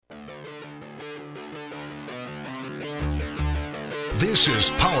This is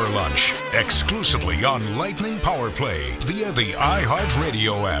Power Lunch, exclusively on Lightning Power Play via the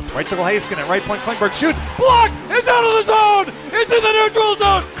iHeartRadio app. Right circle Heiskanen, right point Klingberg shoots, blocked, it's out of the zone, into the neutral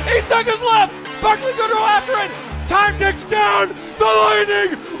zone, 8 seconds left, Buckley Goodrow after it, time ticks down, the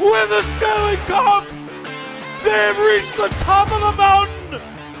Lightning win the Stanley Cup! They have reached the top of the mountain!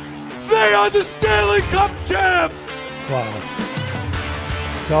 They are the Stanley Cup champs! Wow.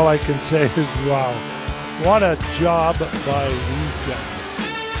 That's all I can say is wow. What a job by these guys.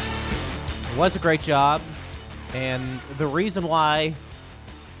 It was a great job, and the reason why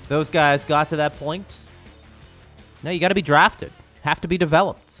those guys got to that point, you got to be drafted, have to be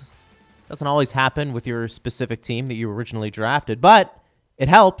developed. Doesn't always happen with your specific team that you originally drafted, but it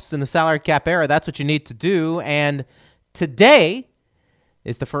helps in the salary cap era. That's what you need to do, and today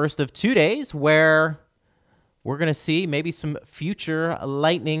is the first of 2 days where we're going to see maybe some future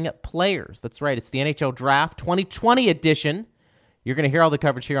Lightning players. That's right. It's the NHL Draft 2020 edition. You're going to hear all the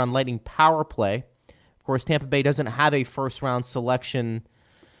coverage here on Lightning Power Play. Of course, Tampa Bay doesn't have a first-round selection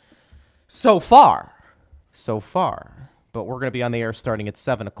so far. But we're going to be on the air starting at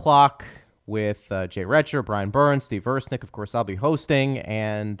 7 o'clock with Jay Retcher, Brian Burns, Steve Versnick. Of course, I'll be hosting,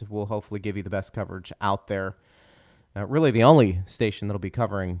 and we'll hopefully give you the best coverage out there. Really the only station that'll be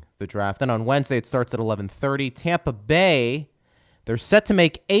covering the draft. Then on Wednesday, it starts at 11:30. Tampa Bay, they're set to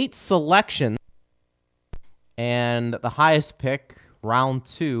make 8 selections. And the highest pick, round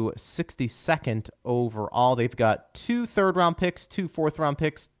 2, 62nd overall. They've got 2 third-round picks, 2 fourth-round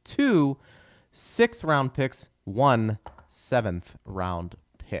picks, 2 sixth-round picks, 1 seventh-round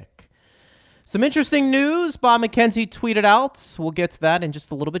pick. Some interesting news. Bob McKenzie tweeted out. We'll get to that in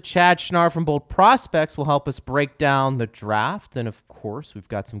just a little bit. Chad Schnarr from Bold Prospects will help us break down the draft. And, of course, we've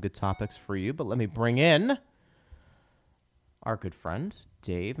got some good topics for you. But let me bring in our good friend,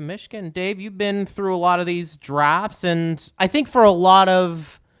 Dave Mishkin. Dave, you've been through a lot of these drafts. And I think for a lot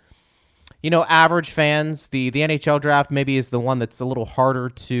of, average fans, the NHL draft maybe is the one that's a little harder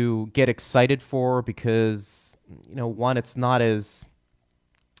to get excited for because, one, it's not as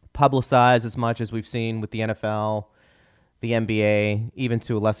publicized as much as we've seen with the NFL, the NBA, even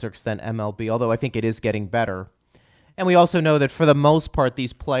to a lesser extent MLB, although I think it is getting better. And we also know that for the most part,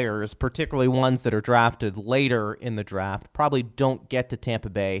 these players, particularly ones that are drafted later in the draft, probably don't get to Tampa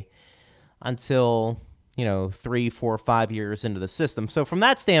Bay until, 3, 4, 5 years into the system. So from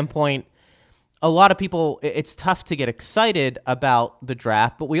that standpoint, a lot of people, it's tough to get excited about the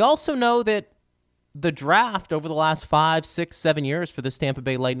draft, but we also know that the draft over the last 5, 6, 7 years for this Tampa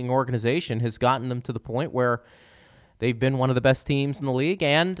Bay Lightning organization has gotten them to the point where they've been one of the best teams in the league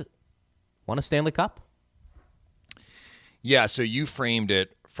and won a Stanley Cup. Yeah, so you framed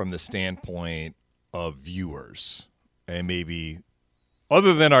it from the standpoint of viewers and maybe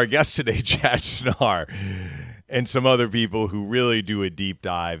other than our guest today, Chad Schnarr, and some other people who really do a deep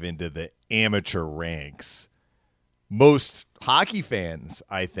dive into the amateur ranks. Most hockey fans,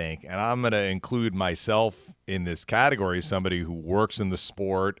 I think, and I'm going to include myself in this category, somebody who works in the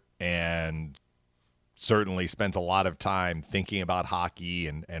sport and certainly spends a lot of time thinking about hockey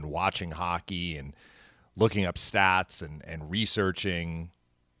and watching hockey and looking up stats and researching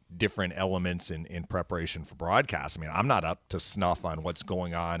different elements in preparation for broadcast. I mean, I'm not up to snuff on what's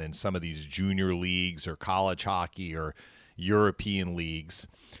going on in some of these junior leagues or college hockey or European leagues,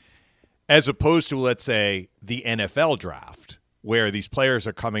 as opposed to, let's say, the NFL draft, where these players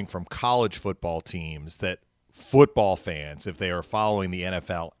are coming from college football teams that football fans, if they are following the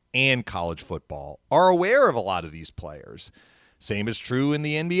NFL and college football, are aware of a lot of these players. Same is true in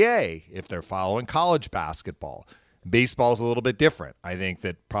the NBA if they're following college basketball. Baseball is a little bit different. I think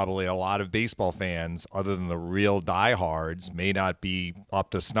that probably a lot of baseball fans, other than the real diehards, may not be up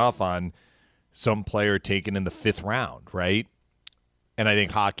to snuff on some player taken in the 5th round, right? And I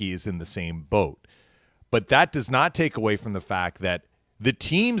think hockey is in the same boat. But that does not take away from the fact that the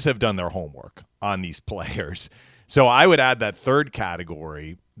teams have done their homework on these players. So I would add that third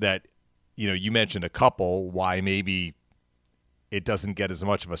category that, you mentioned a couple, why maybe it doesn't get as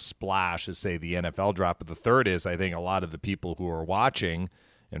much of a splash as, say, the NFL draft. But the third is, I think a lot of the people who are watching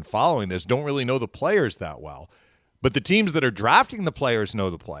and following this don't really know the players that well. But the teams that are drafting the players know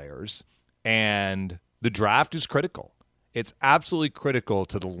the players, and the draft is critical. It's absolutely critical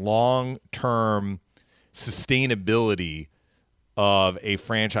to the long-term sustainability of a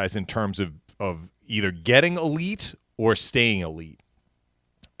franchise in terms of either getting elite or staying elite.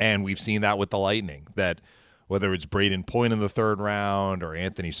 And we've seen that with the Lightning, that whether it's Braden Point in the 3rd round or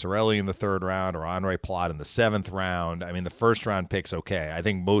Anthony Cirelli in the 3rd round or Andre Palat in the 7th round, I mean, the first-round pick's okay. I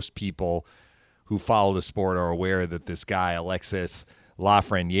think most people who follow the sport are aware that this guy, Alexis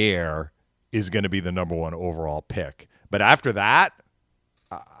Lafreniere, is going to be the number 1 overall pick. But after that,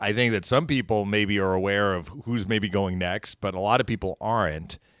 I think that some people maybe are aware of who's maybe going next, but a lot of people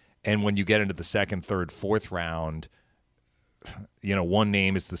aren't. And when you get into the second, third, fourth round, one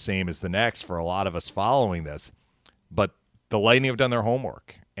name is the same as the next for a lot of us following this. But the Lightning have done their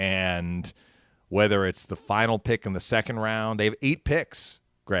homework. And whether it's the final pick in the second round, they have 8 picks,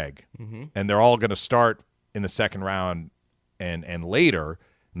 Greg. Mm-hmm. And they're all going to start in the second round and later.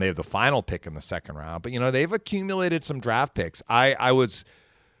 And they have the final pick in the second round. But, they've accumulated some draft picks. I was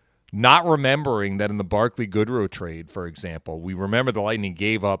not remembering that in the Barclay Goodrow trade, for example, we remember the Lightning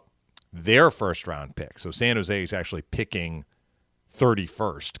gave up their first-round pick. So San Jose is actually picking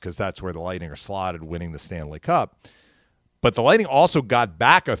 31st because that's where the Lightning are slotted winning the Stanley Cup. But the Lightning also got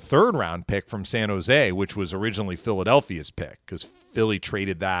back a third-round pick from San Jose, which was originally Philadelphia's pick because Philly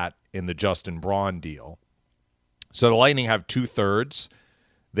traded that in the Justin Braun deal. So the Lightning have 2 thirds.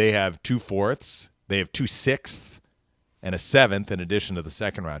 They have 2 fourths. They have 2 sixths and a 7th in addition to the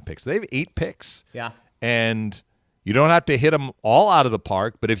second-round picks. So they have 8 picks. Yeah. And you don't have to hit them all out of the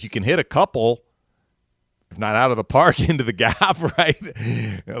park, but if you can hit a couple, if not out of the park, into the gap, right,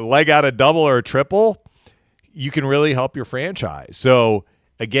 leg out a double or a triple, you can really help your franchise. So,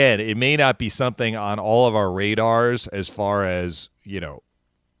 again, it may not be something on all of our radars as far as,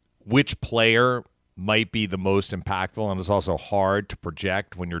 which player might be the most impactful, and it's also hard to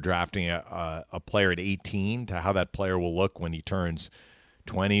project when you're drafting a player at 18 to how that player will look when he turns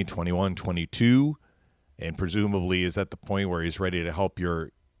 20, 21, 22. And presumably is at the point where he's ready to help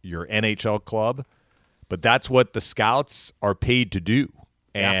your NHL club. But that's what the scouts are paid to do.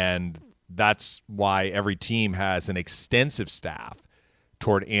 Yeah. And that's why every team has an extensive staff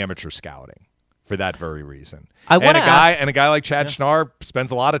toward amateur scouting for that very reason. A guy like Chad Schnarr spends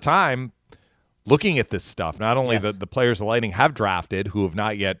a lot of time looking at this stuff. Not only the players the Lightning have drafted who have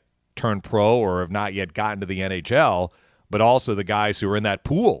not yet turned pro or have not yet gotten to the NHL, but also the guys who are in that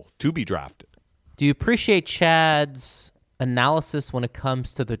pool to be drafted. Do you appreciate Chad's analysis when it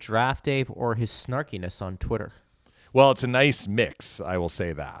comes to the draft, Dave, or his snarkiness on Twitter? Well, it's a nice mix. I will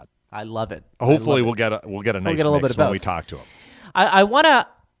say that. I love it. Hopefully, we'll get a nice mix when we talk to him. I want to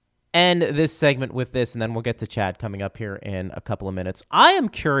end this segment with this, and then we'll get to Chad coming up here in a couple of minutes. I am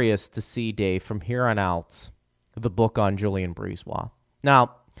curious to see, Dave, from here on out, the book on Julien BriseBois.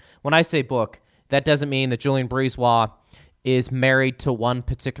 Now, when I say book, that doesn't mean that Julien BriseBois is married to one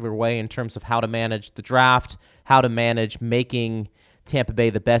particular way in terms of how to manage the draft, how to manage making Tampa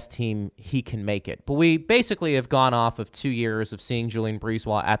Bay the best team he can make it. But we basically have gone off of 2 years of seeing Julien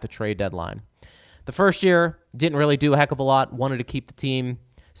BriseBois at the trade deadline. The first year, didn't really do a heck of a lot, wanted to keep the team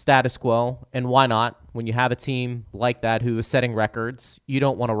status quo, and why not? When you have a team like that who is setting records, you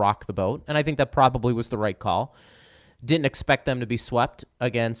don't want to rock the boat, and I think that probably was the right call. Didn't expect them to be swept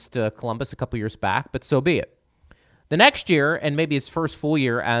against Columbus a couple years back, but so be it. The next year, and maybe his first full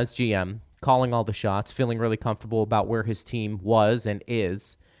year as GM, calling all the shots, feeling really comfortable about where his team was and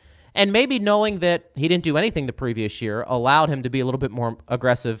is, and maybe knowing that he didn't do anything the previous year allowed him to be a little bit more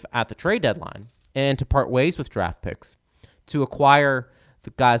aggressive at the trade deadline and to part ways with draft picks, to acquire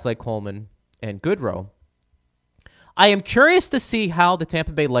the guys like Coleman and Goodrow. I am curious to see how the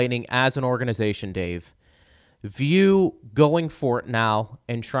Tampa Bay Lightning as an organization, Dave, view going for it now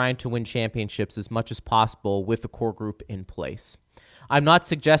and trying to win championships as much as possible with the core group in place. I'm not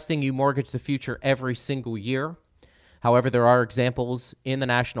suggesting you mortgage the future every single year. However, there are examples in the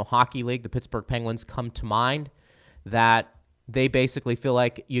National Hockey League, the Pittsburgh Penguins come to mind, that they basically feel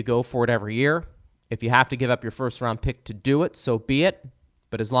like you go for it every year. If you have to give up your first-round pick to do it, so be it.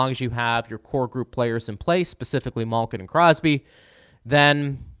 But as long as you have your core group players in place, specifically Malkin and Crosby,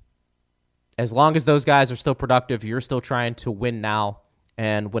 then as long as those guys are still productive, you're still trying to win now,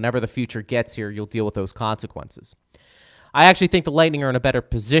 and whenever the future gets here, you'll deal with those consequences. I actually think the Lightning are in a better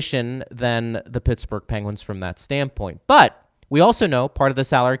position than the Pittsburgh Penguins from that standpoint. But we also know part of the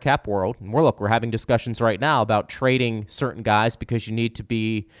salary cap world, and we're having discussions right now about trading certain guys because you need to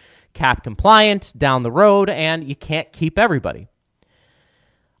be cap compliant down the road, and you can't keep everybody.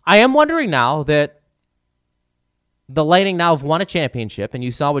 I am wondering now that the Lightning now have won a championship, and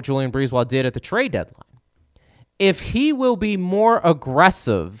you saw what Julien BriseBois did at the trade deadline. If he will be more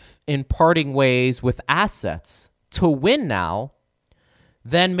aggressive in parting ways with assets to win now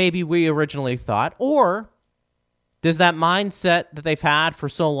than maybe we originally thought, or does that mindset that they've had for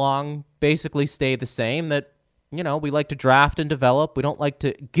so long basically stay the same, that, you know, we like to draft and develop, we don't like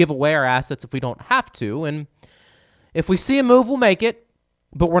to give away our assets if we don't have to, and if we see a move, we'll make it,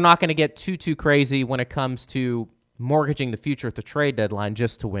 but we're not going to get too crazy when it comes to mortgaging the future at the trade deadline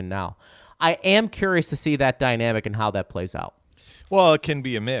just to win now. I am curious to see that dynamic and how that plays out. Well, it can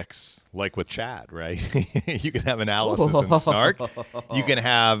be a mix, like with Chad, right? You can have analysis and snark. You can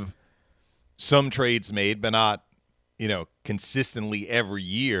have some trades made, but not, consistently every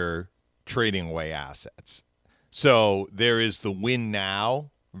year trading away assets. So there is the win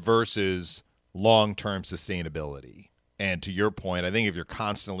now versus long-term sustainability. And to your point, I think if you're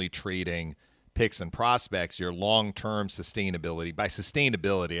constantly trading picks and prospects, your long-term sustainability, by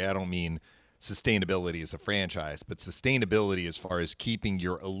sustainability, I don't mean sustainability as a franchise, but sustainability as far as keeping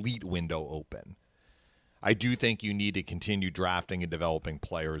your elite window open. I do think you need to continue drafting and developing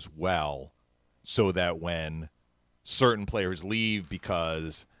players well so that when certain players leave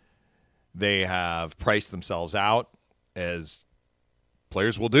because they have priced themselves out, as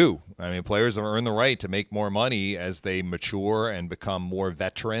players will do. I mean, players earn the right to make more money as they mature and become more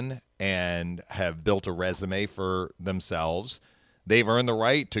veteran and have built a resume for themselves. They've earned the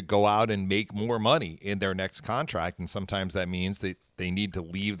right to go out and make more money in their next contract, and sometimes that means that they need to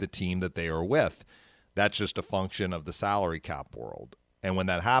leave the team that they are with. That's just a function of the salary cap world. And when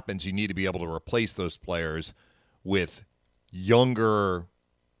that happens, you need to be able to replace those players with younger,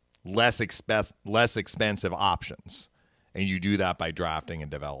 less expensive options. And you do that by drafting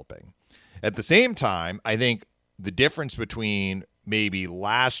and developing. At the same time, I think the difference between maybe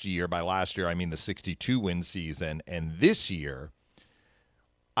last year, by last year I mean the 62-win season, and this year,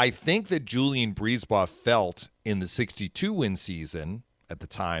 I think that Julien BriseBois felt in the 62-win season, at the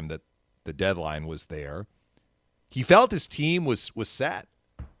time that the deadline was there, he felt his team was set.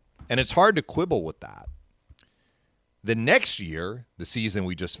 And it's hard to quibble with that. The next year, the season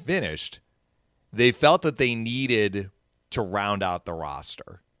we just finished, they felt that they needed to round out the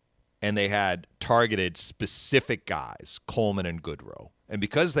roster. And they had targeted specific guys, Coleman and Goodrow. And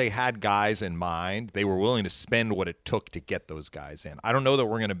because they had guys in mind, they were willing to spend what it took to get those guys in. I don't know that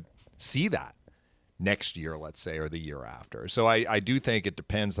we're going to see that next year, let's say, or the year after. So I do think it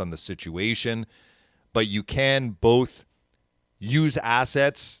depends on the situation. But you can both use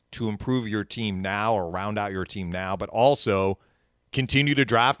assets to improve your team now or round out your team now, but also continue to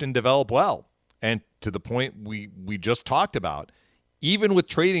draft and develop well. And to the point we just talked about, even with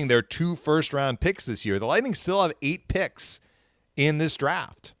trading their 2 first-round picks this year, the Lightning still have 8 picks in this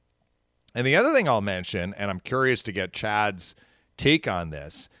draft. And the other thing I'll mention, and I'm curious to get Chad's take on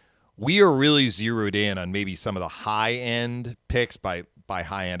this, we are really zeroed in on maybe some of the high-end picks. By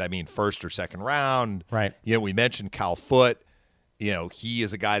high-end, I mean first or second round. Right. We mentioned Cal Foote. He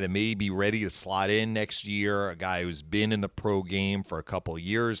is a guy that may be ready to slot in next year, a guy who's been in the pro game for a couple of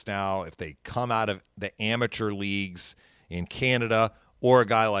years now. If they come out of the amateur leagues in Canada, or a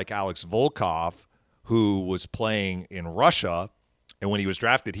guy like Alex Volkov, who was playing in Russia, and when he was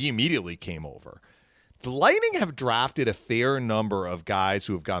drafted, he immediately came over. The Lightning have drafted a fair number of guys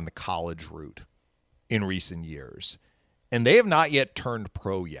who have gone the college route in recent years, and they have not yet turned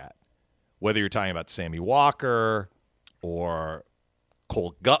pro yet. Whether you're talking about Sammy Walker or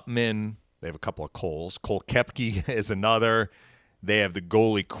Cole Gutman, they have a couple of Coles. Cole Koepke is another. They have the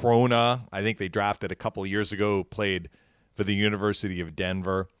goalie Krona. I think they drafted a couple of years ago, who played for the University of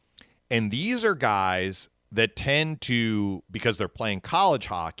Denver. And these are guys that tend to, because they're playing college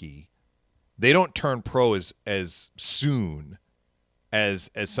hockey, they don't turn pro as soon as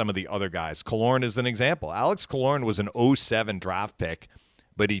some of the other guys. Killorn is an example. Alex Killorn was an 07 draft pick,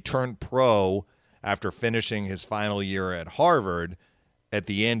 but he turned pro after finishing his final year at Harvard at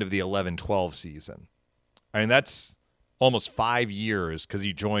the end of the 11-12 season. I mean, that's almost 5 years, because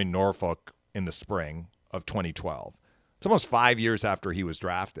he joined Norfolk in the spring of 2012. It's almost 5 years after he was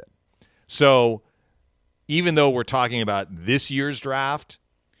drafted. So even though we're talking about this year's draft,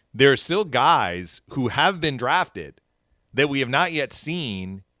 there are still guys who have been drafted that we have not yet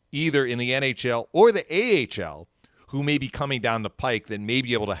seen either in the NHL or the AHL who may be coming down the pike that may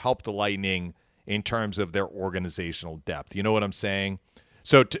be able to help the Lightning in terms of their organizational depth. You know what I'm saying?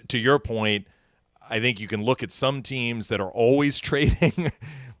 So to your point, I think you can look at some teams that are always trading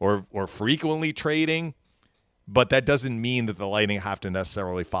or frequently trading, but that doesn't mean that the Lightning have to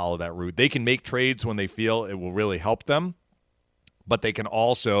necessarily follow that route. They can make trades when they feel it will really help them, but they can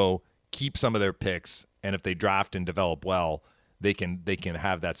also keep some of their picks, and if they draft and develop well, they can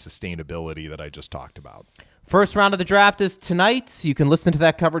have that sustainability that I just talked about. First round of the draft is tonight. You can listen to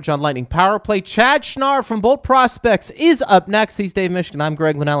that coverage on Lightning Power Play. Chad Schnarr from Bolt Prospects is up next. He's Dave Mishkin. I'm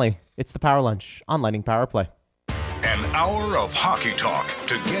Greg Linelli. It's the Power Lunch on Lightning Power Play. An hour of hockey talk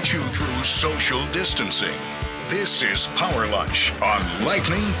to get you through social distancing. This is Power Lunch on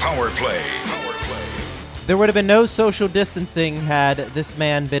Lightning Power Play. There would have been no social distancing had this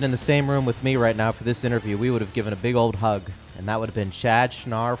man been in the same room with me right now for this interview. We would have given a big old hug, and that would have been Chad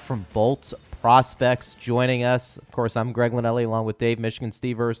Schnarr from Bolt prospects joining us. Of course, I'm Greg Linelli along with Dave Michigan,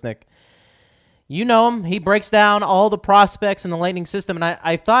 Steve Ersnick. You know him. He breaks down all the prospects in the Lightning system. And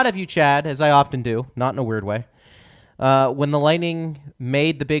I thought of you, Chad, as I often do, not in a weird way. When the Lightning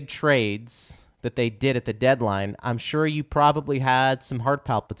made the big trades that they did at the deadline, I'm sure you probably had some heart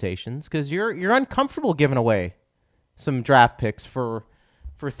palpitations because you're uncomfortable giving away some draft picks for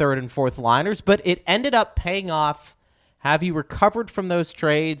third and fourth liners. But it ended up paying off. Have you recovered from those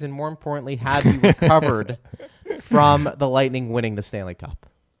trades? And more importantly, have you recovered from the Lightning winning the Stanley Cup?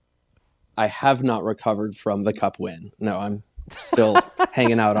 I have not recovered from the Cup win. No, I'm still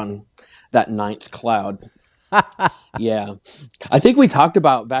hanging out on that ninth cloud. Yeah. I think we talked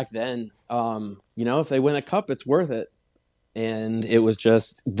about back then, if they win a cup, it's worth it. And it was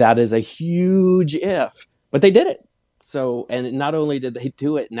just, that is a huge if. But they did it. So, and not only did they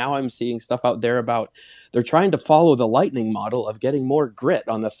do it, now I'm seeing stuff out there about they're trying to follow the Lightning model of getting more grit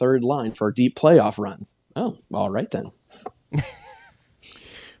on the third line for deep playoff runs. Oh, all right then.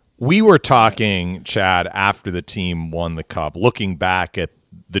 We were talking, Chad, after the team won the cup, looking back at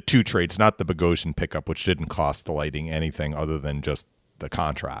the two trades, not the Bogosian pickup, which didn't cost the Lightning anything other than just the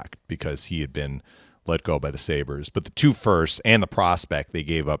contract because he had been let go by the Sabres, but the two firsts and the prospect they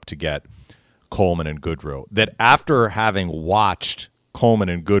gave up to get Coleman and Goodrow, that after having watched Coleman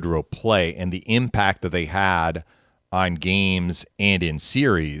and Goodrow play and the impact that they had on games and in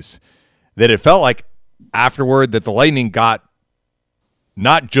series, that it felt like afterward that the Lightning got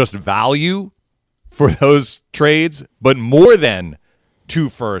not just value for those trades, but more than two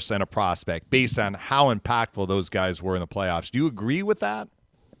firsts and a prospect based on how impactful those guys were in the playoffs. Do you agree with that?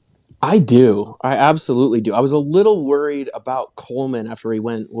 I do. I absolutely do. I was a little worried about Coleman after he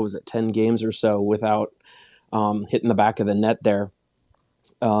went, 10 games or so without hitting the back of the net there,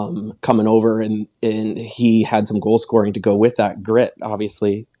 coming over, and he had some goal scoring to go with that grit,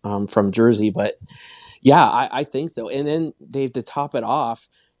 obviously, from Jersey. But yeah, I think so. And then Dave, to top it off,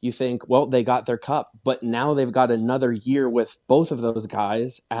 you think, well, they got their cup, but now they've got another year with both of those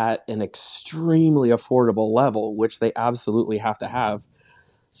guys at an extremely affordable level, which they absolutely have to have.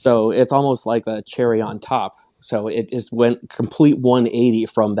 So it's almost like a cherry on top. So it just went complete 180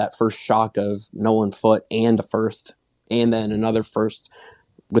 from that first shock of Nolan Foote and a first, and then another first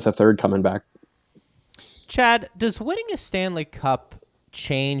with a third coming back. Chad, does winning a Stanley Cup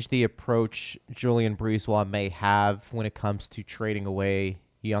change the approach Julien BriseBois may have when it comes to trading away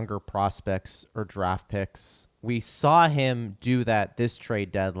younger prospects or draft picks? We saw him do that this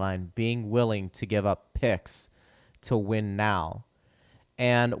trade deadline, being willing to give up picks to win now.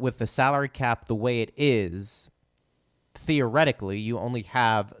 And with the salary cap the way it is, theoretically, you only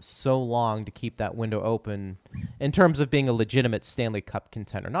have so long to keep that window open in terms of being a legitimate Stanley Cup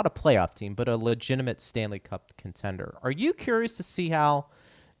contender. Not a playoff team, but a legitimate Stanley Cup contender. Are you curious to see how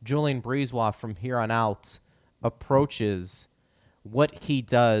Julien BriseBois from here on out approaches what he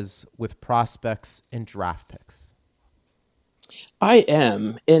does with prospects and draft picks? I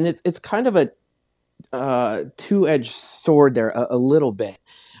am, and it's kind of a two-edged sword there a little bit.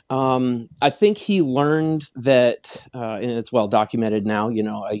 I think he learned that, and it's well documented now,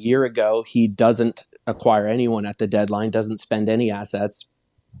 a year ago, he doesn't acquire anyone at the deadline, doesn't spend any assets,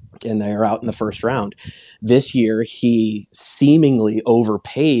 and they're out in the first round. This year, he seemingly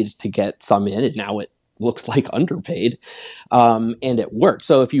overpaid to get some in, and now it looks like underpaid, and it worked.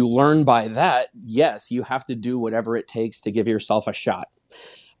 So if you learn by that, yes, you have to do whatever it takes to give yourself a shot.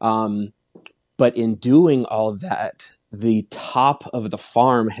 But in doing all of that, the top of the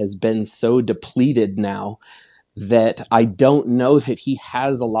farm has been so depleted now that I don't know that he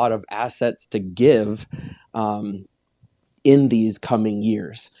has a lot of assets to give in these coming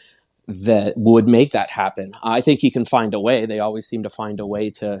years that would make that happen. I think he can find a way. They always seem to find a way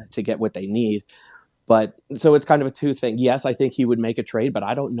to get what they need. But so it's kind of a two thing. Yes, I think he would make a trade, but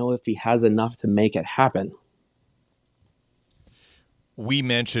I don't know if he has enough to make it happen. We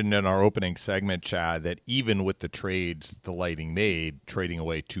mentioned in our opening segment, Chad, that even with the trades the Lightning made, trading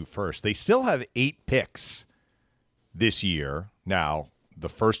away two firsts, they still have 8 picks this year. Now, the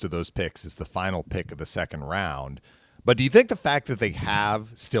first of those picks is the final pick of the second round. But do you think the fact that they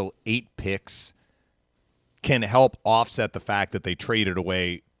have still 8 picks can help offset the fact that they traded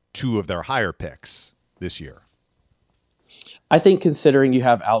away 2 of their higher picks this year? I think considering you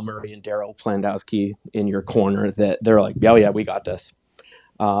have Al Murray and Daryl Plandowski in your corner, that they're like, oh, yeah, we got this.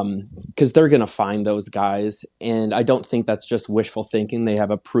 Because they're going to find those guys. And I don't think that's just wishful thinking. They have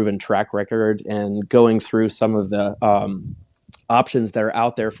a proven track record, and going through some of the options that are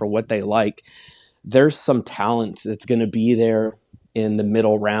out there for what they like, there's some talent that's going to be there in the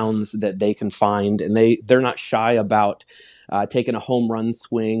middle rounds that they can find. And they're not shy about taking a home run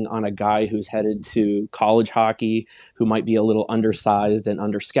swing on a guy who's headed to college hockey, who might be a little undersized and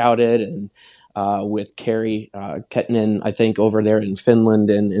underscouted, and with Kari Kettinen, I think, over there in Finland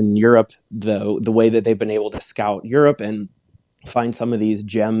and in Europe, the way that they've been able to scout Europe and find some of these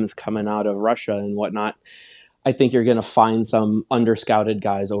gems coming out of Russia and whatnot, I think you're going to find some underscouted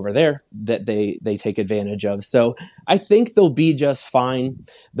guys over there that they take advantage of. So I think they'll be just fine.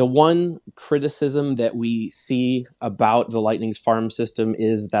 The one criticism that we see about the Lightning's farm system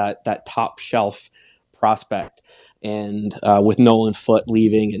is that top shelf prospect. And with Nolan Foote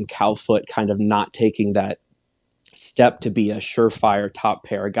leaving and Cal Foote kind of not taking that step to be a surefire top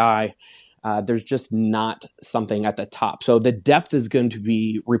pair guy, there's just not something at the top. So the depth is going to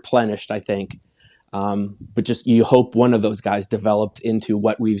be replenished, I think. But just you hope one of those guys developed into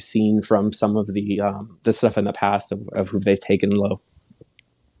what we've seen from some of the stuff in the past of who they've taken low.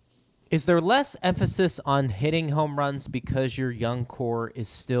 Is there less emphasis on hitting home runs because your young core is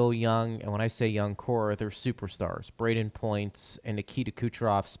still young? And when I say young core, they're superstars. Braden Point and Nikita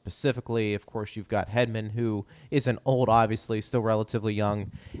Kucherov specifically. Of course, you've got Hedman, who isn't old, obviously, still relatively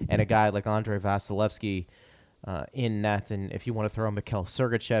young, and a guy like Andrei Vasilevsky in net. And if you want to throw Mikhail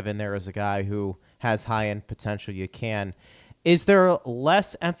Sergachev in there as a guy who has high-end potential, you can. Is there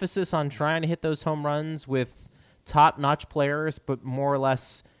less emphasis on trying to hit those home runs with top-notch players, but more or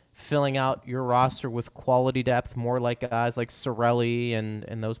less filling out your roster with quality depth, more like guys like Cirelli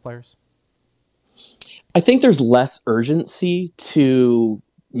and those players? I think there's less urgency to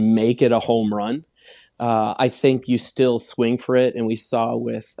make it a home run. I think you still swing for it, and we saw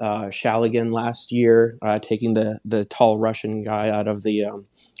with Shaligan last year taking the tall Russian guy out of the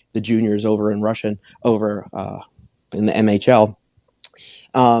juniors over in the MHL.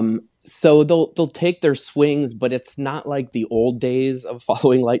 So they'll take their swings, but it's not like the old days of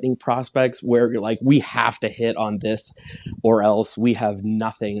following Lightning prospects where you're like, we have to hit on this or else we have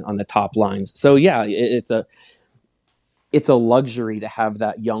nothing on the top lines. So yeah, it's a luxury to have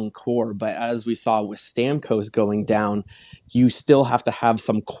that young core, but as we saw with Stamkos going down, you still have to have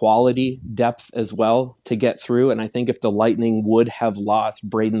some quality depth as well to get through. And I think if the Lightning would have lost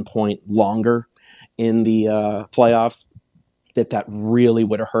Braden Point longer in the playoffs, that really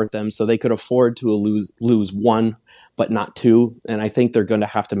would have hurt them. So they could afford to lose one, but not two. And I think they're going to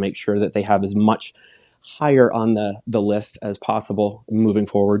have to make sure that they have as much higher on the list as possible moving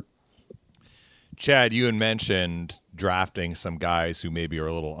forward. Chad, you had mentioned drafting some guys who maybe are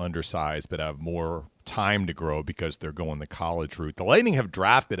a little undersized but have more time to grow because they're going the college route. The Lightning have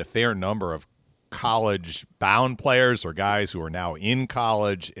drafted a fair number of college-bound players or guys who are now in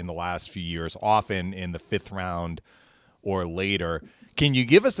college in the last few years, often in the 5th round or later. Can you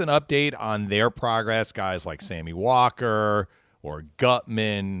give us an update on their progress? Guys like Sammy Walker or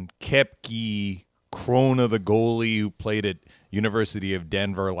Gutman, Koepke, Krona, the goalie who played at University of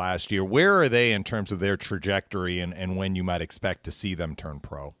Denver last year. Where are they in terms of their trajectory and when you might expect to see them turn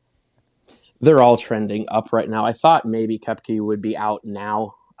pro? They're all trending up right now. I thought maybe Koepke would be out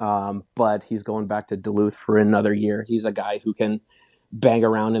now, but he's going back to Duluth for another year. He's a guy who can bang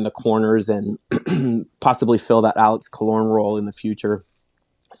around in the corners and possibly fill that Alex Killorn role in the future.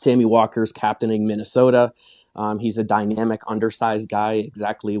 Sammy Walker's captaining Minnesota. He's a dynamic, undersized guy,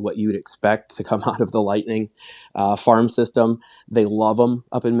 exactly what you'd expect to come out of the Lightning farm system. They love him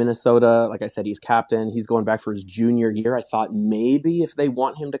up in Minnesota. Like I said, he's captain. He's going back for his junior year. I thought maybe if they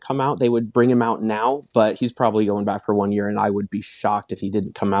want him to come out, they would bring him out now, but he's probably going back for 1 year, and I would be shocked if he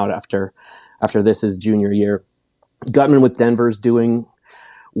didn't come out after this his junior year. Gutman with Denver's doing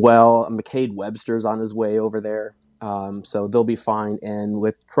well. McCade Webster's on his way over there, so they'll be fine. And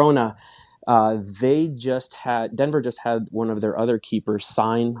with Krona, Denver just had one of their other keepers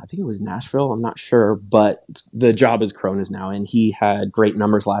sign. I think it was Nashville. I'm not sure, but the job is Krona's now, and he had great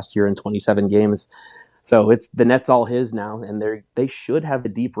numbers last year in 27 games. So the net's all his now, and they should have a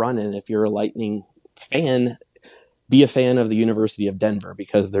deep run. And if you're a Lightning fan, be a fan of the University of Denver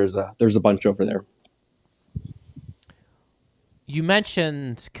because there's a bunch over there. You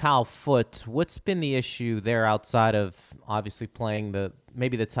mentioned Cal Foote. What's been the issue there outside of obviously playing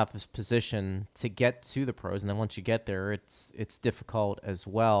maybe the toughest position to get to the pros, and then once you get there, it's difficult as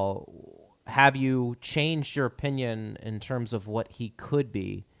well. Have you changed your opinion in terms of what he could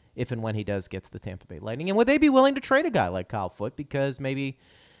be if and when he does get to the Tampa Bay Lightning? And would they be willing to trade a guy like Cal Foote? Because maybe,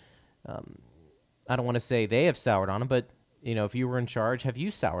 I don't want to say they have soured on him, but if you were in charge, have you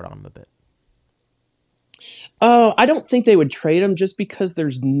soured on him a bit? I don't think they would trade him just because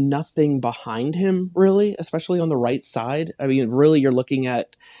there's nothing behind him, really, especially on the right side. I mean, really, you're looking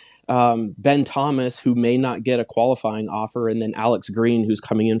at Ben Thomas, who may not get a qualifying offer, and then Alex Green, who's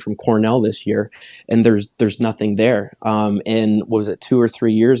coming in from Cornell this year, and there's nothing there. And was it 2 or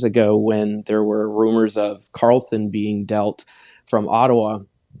 3 years ago when there were rumors of Carlson being dealt from Ottawa?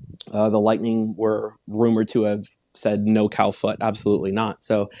 The Lightning were rumored to have said no, Cal Foote, absolutely not.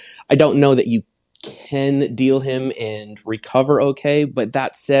 So I don't know that you can deal him and recover okay. But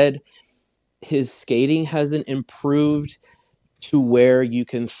that said, his skating hasn't improved to where you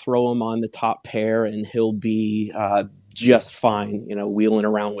can throw him on the top pair and he'll be just fine, wheeling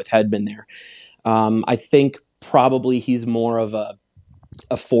around with Hedman there. I think probably he's more of a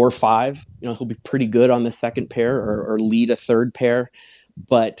 4-5. He'll be pretty good on the second pair or lead a third pair,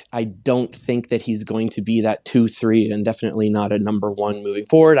 but I don't think that he's going to be that 2-3 and definitely not a number one moving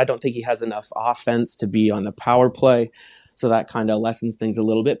forward. I don't think he has enough offense to be on the power play. So that kind of lessens things a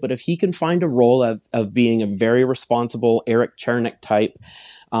little bit. But if he can find a role of being a very responsible Eric Chernik type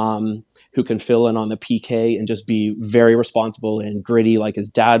who can fill in on the PK and just be very responsible and gritty like his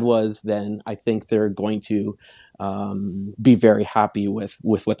dad was, then I think they're going to be very happy with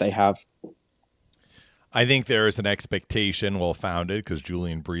what they have. I think there is an expectation, well-founded, because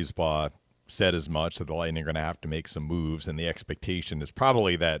Julien BriseBois said as much, that the Lightning are going to have to make some moves, and the expectation is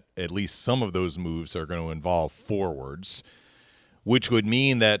probably that at least some of those moves are going to involve forwards, which would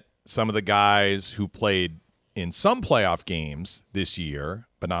mean that some of the guys who played in some playoff games this year,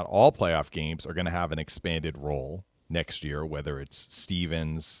 but not all playoff games, are going to have an expanded role next year, whether it's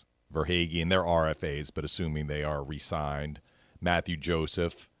Stevens, Verhaeghe, and they're RFAs, but assuming they are re-signed, Matthew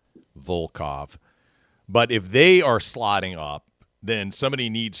Joseph, Volkov. But if they are slotting up, then somebody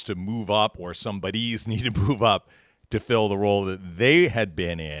needs to move up, or somebody's need to move up to fill the role that they had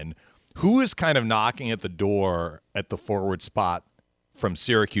been in. Who is kind of knocking at the door at the forward spot from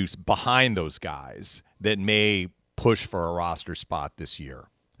Syracuse behind those guys that may push for a roster spot this year?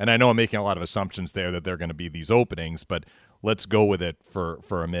 And I know I'm making a lot of assumptions there that they're going to be these openings, but let's go with it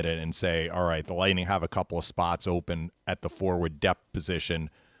for a minute and say, all right, the Lightning have a couple of spots open at the forward depth position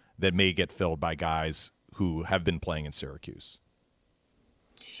that may get filled by guys who have been playing in Syracuse.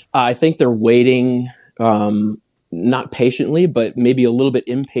 I think they're waiting, not patiently, but maybe a little bit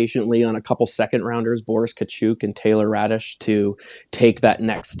impatiently on a couple second rounders, Boris Kachuk and Taylor Radish, to take that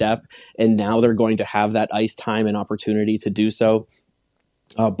next step. And now they're going to have that ice time and opportunity to do so.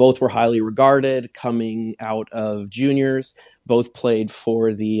 Both were highly regarded coming out of juniors. Both played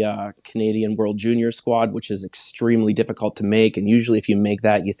for the Canadian World Junior squad, which is extremely difficult to make. And usually if you make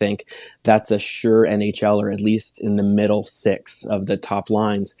that, you think that's a sure NHL, or at least in the middle six of the top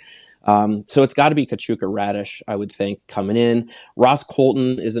lines. So it's got to be Kachuk or Radish, I would think, coming in. Ross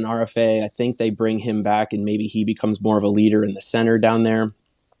Colton is an RFA. I think they bring him back and maybe he becomes more of a leader in the center down there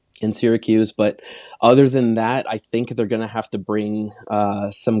in Syracuse. But other than that, I think they're going to have to bring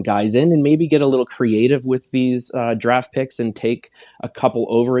some guys in and maybe get a little creative with these draft picks and take a couple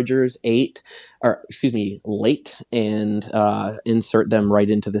overagers late and insert them right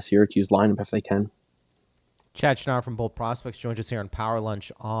into the Syracuse lineup if they can. Chad Schnarr from Bold Prospects joins us here on Power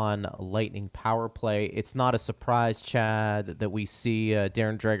Lunch on Lightning Power Play. It's not a surprise, Chad, that we see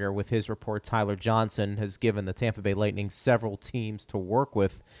Darren Dreger with his report. Tyler Johnson has given the Tampa Bay Lightning several teams to work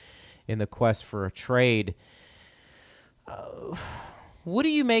with in the quest for a trade. What do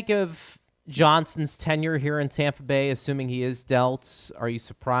you make of Johnson's tenure here in Tampa Bay, assuming he is dealt? Are you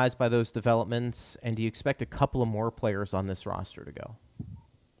surprised by those developments? And do you expect a couple of more players on this roster to go?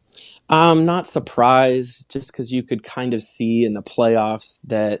 I'm not surprised, just because you could kind of see in the playoffs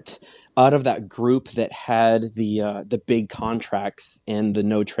that out of that group that had the big contracts and the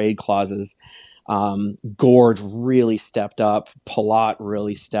no trade clauses, Gord really stepped up. Palat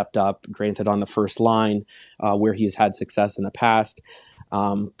really stepped up, granted on the first line where he's had success in the past.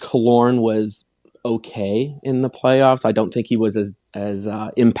 Killorn was okay in the playoffs. I don't think he was as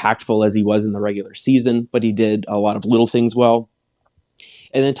impactful as he was in the regular season, but he did a lot of little things well.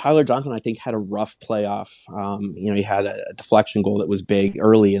 And then Tyler Johnson, I think, had a rough playoff. He had a deflection goal that was big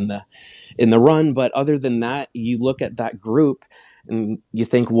early in the run. But other than that, you look at that group and you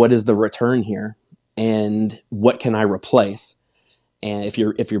think, what is the return here? And what can I replace? And if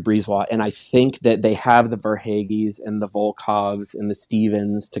you're BriseBois, and I think that they have the Verhaeghes and the Volkovs and the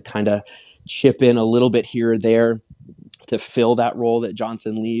Stevens to kind of chip in a little bit here or there to fill that role that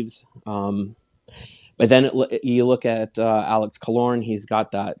Johnson leaves. But then you look at Alex Killorn. He's got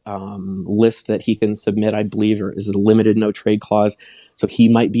that list that he can submit, I believe, or is it a limited no trade clause? So he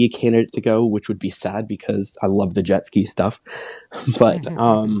might be a candidate to go, which would be sad because I love the jet ski stuff. But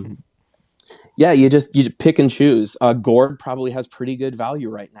yeah, you pick and choose. Gord probably has pretty good value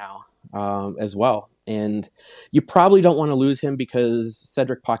right now as well. And you probably don't want to lose him because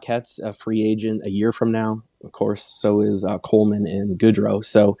Cedric Paquette's a free agent a year from now. Of course, so is Coleman and Goodrow.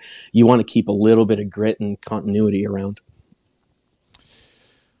 So you want to keep a little bit of grit and continuity around.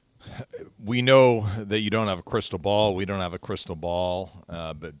 We know that you don't have a crystal ball. We don't have a crystal ball,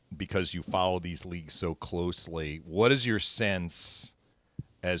 but because you follow these leagues so closely, what is your sense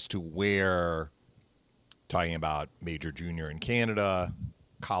as to where, talking about major junior in Canada,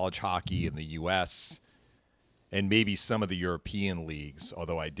 college hockey in the U.S., and maybe some of the European leagues,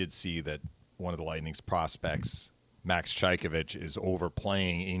 although I did see that one of the Lightning's prospects, Max Chajkovic, is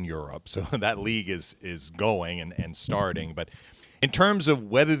overplaying in Europe. So that league is going and starting. But in terms of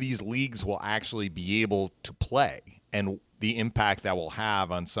whether these leagues will actually be able to play and the impact that will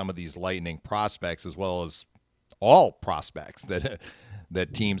have on some of these Lightning prospects, as well as all prospects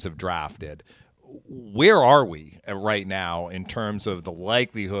that teams have drafted, where are we right now in terms of the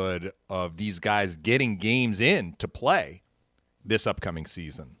likelihood of these guys getting games in to play this upcoming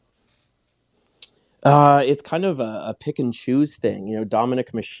season? It's kind of a pick and choose thing. You know,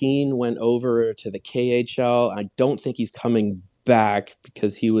 Dominic Machine went over to the KHL. I don't think he's coming back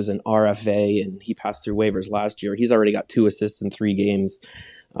because he was an RFA and he passed through waivers last year. He's already got 2 assists in 3 games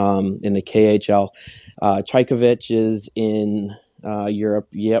in the KHL. Chajkovic is in Europe.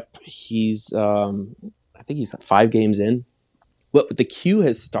 Yep, he's I think he's 5 games in. Well, the queue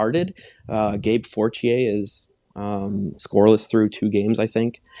has started. Gabe Fortier is scoreless through 2 games, I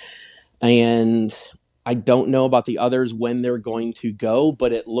think. And I don't know about the others when they're going to go,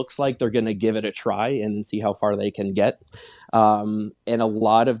 but it looks like they're going to give it a try and see how far they can get. And a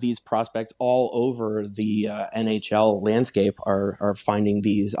lot of these prospects all over the NHL landscape are finding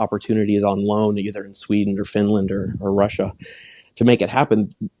these opportunities on loan, either in Sweden or Finland or Russia, to make it happen.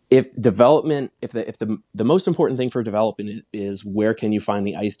 If the most important thing for development is where can you find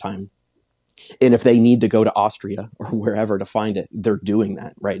the ice time? And if they need to go to Austria or wherever to find it, they're doing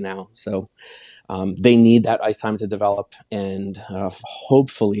that right now. So they need that ice time to develop, and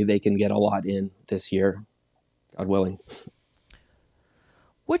hopefully they can get a lot in this year, God willing.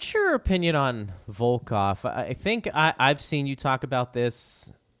 What's your opinion on Volkov? I think I've seen you talk about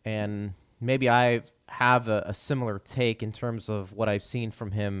this, and maybe I have a similar take in terms of what I've seen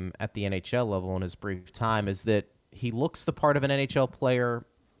from him at the NHL level in his brief time, is that he looks the part of an NHL player,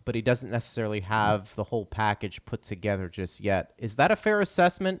 but he doesn't necessarily have the whole package put together just yet. Is that a fair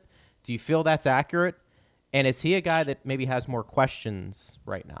assessment? Do you feel that's accurate? And is he a guy that maybe has more questions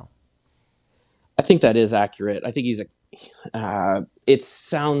right now? I think that is accurate. I think he's it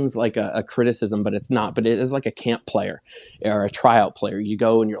sounds like a criticism, but it's not. But it is like a camp player or a tryout player. You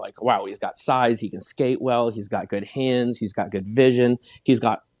go and you're like, wow, he's got size. He can skate well. He's got good hands. He's got good vision. He's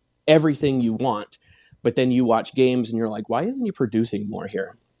got everything you want. But then you watch games and you're like, why isn't he producing more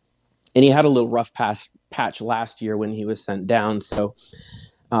here? And he had a little rough patch last year when he was sent down. So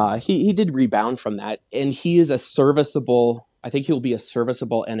he did rebound from that. And he is I think he'll be a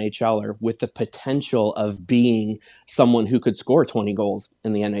serviceable NHLer with the potential of being someone who could score 20 goals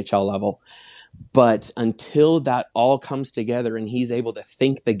in the NHL level. But until that all comes together and he's able to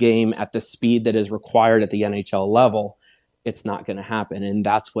think the game at the speed that is required at the NHL level, it's not going to happen. And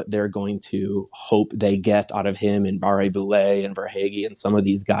that's what they're going to hope they get out of him and Barré-Boulet and Verhaeghe and some of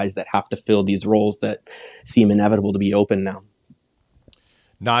these guys that have to fill these roles that seem inevitable to be open now.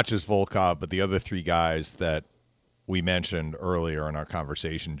 Not just Volkov, but the other 3 guys that we mentioned earlier in our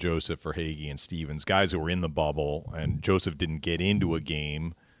conversation, Joseph, Verhaeghe, and Stevens, guys who were in the bubble, and Joseph didn't get into a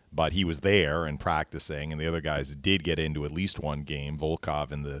game, but he was there and practicing, and the other guys did get into at least one game,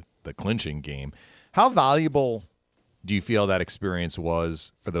 Volkov in the clinching game. How valuable do you feel that experience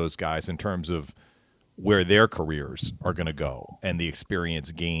was for those guys in terms of where their careers are going to go and the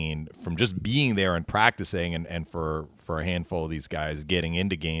experience gained from just being there and practicing and for a handful of these guys getting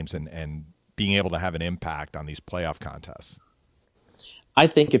into games and being able to have an impact on these playoff contests? I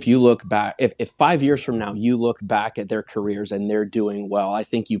think if you look back, if 5 years from now you look back at their careers and they're doing well, I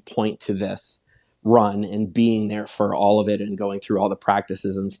think you point to this run and being there for all of it and going through all the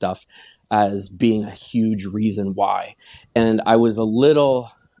practices and stuff as being a huge reason why. And I was a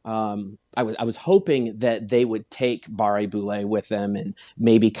little, I was hoping that they would take Barré-Boulet with them and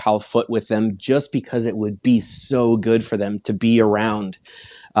maybe Cal Foote with them, just because it would be so good for them to be around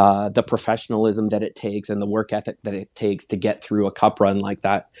the professionalism that it takes and the work ethic that it takes to get through a cup run like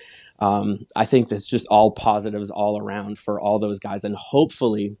that. I think that's just all positives all around for all those guys. And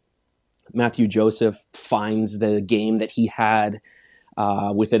hopefully Matthew Joseph finds the game that he had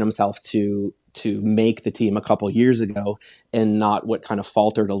within himself to make the team a couple years ago, and not what kind of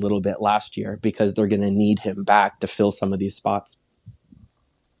faltered a little bit last year, because they're going to need him back to fill some of these spots.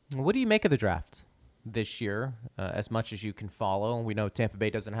 What do you make of the draft? this year, as much as you can follow. We know Tampa Bay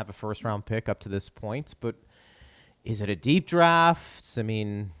doesn't have a first-round pick up to this point, but is it a deep draft? I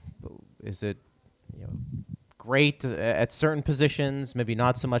mean, is it great at certain positions, maybe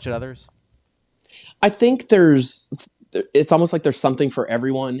not so much at others? I think it's almost like there's something for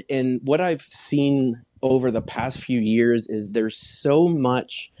everyone. And what I've seen over the past few years is there's so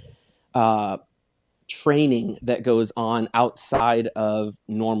much training that goes on outside of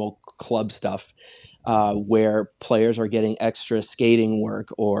normal club stuff, where players are getting extra skating work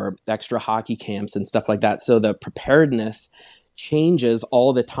or extra hockey camps and stuff like that. So the preparedness changes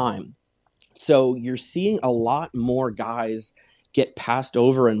all the time. So you're seeing a lot more guys get passed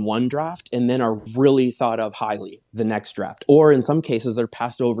over in one draft and then are really thought of highly the next draft. Or in some cases, they're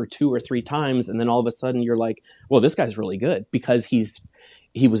passed over 2 or 3 times, and then all of a sudden you're like, well, this guy's really good because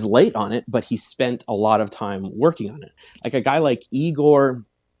he was late on it, but he spent a lot of time working on it. Like a guy like Igor,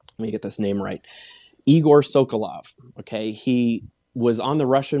 let me get this name right, Igor Sokolov, okay? He was on the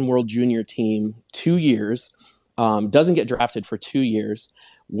Russian World Junior team 2 years, doesn't get drafted for 2 years,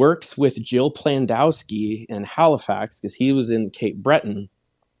 works with Jill Plandowski in Halifax because he was in Cape Breton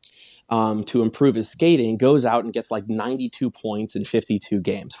to improve his skating, goes out and gets like 92 points in 52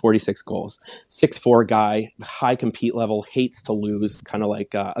 games, 46 goals. 6'4" guy, high compete level, hates to lose, kind of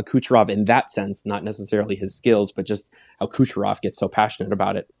like a Kucherov in that sense, not necessarily his skills, but just how Kucherov gets so passionate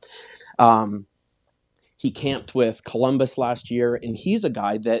about it. He camped with Columbus last year, and he's a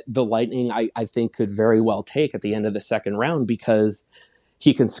guy that the Lightning, I think, could very well take at the end of the second round because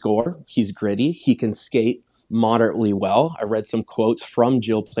he can score, he's gritty, he can skate moderately well. I read some quotes from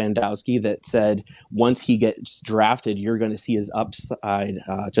Jill Plandowski that said once he gets drafted, you're going to see his upside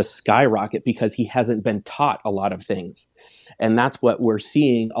just skyrocket because he hasn't been taught a lot of things. And that's what we're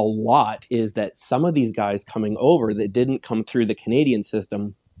seeing a lot, is that some of these guys coming over that didn't come through the Canadian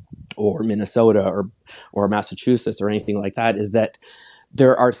system or Minnesota or Massachusetts or anything like that, is that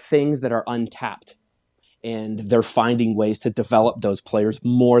there are things that are untapped. And they're finding ways to develop those players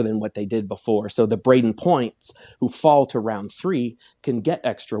more than what they did before. So the Braden Points, who fall to round 3, can get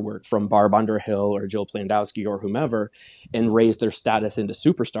extra work from Barb Underhill or Jill Plandowski or whomever and raise their status into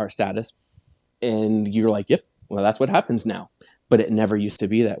superstar status. And you're like, yep, well, that's what happens now. But it never used to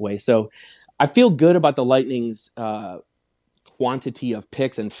be that way. So I feel good about the Lightning's quantity of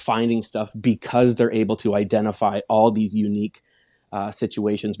picks and finding stuff because they're able to identify all these unique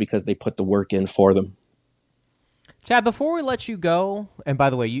situations because they put the work in for them. Chad, before we let you go, and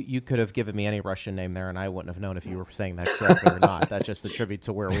by the way, you could have given me any Russian name there, and I wouldn't have known if you were saying that correctly or not. That's just a tribute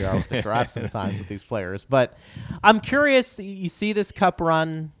to where we are with the draft sometimes with these players. But I'm curious, you see this cup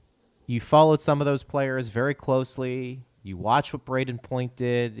run, you followed some of those players very closely, you watched what Braden Point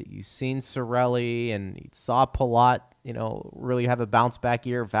did, you've seen Cirelli, and you saw Palat, really have a bounce-back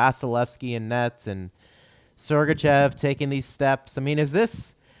year, Vasilevsky in nets, and Sergachev taking these steps. I mean, is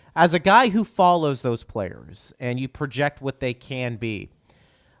this... As a guy who follows those players and you project what they can be,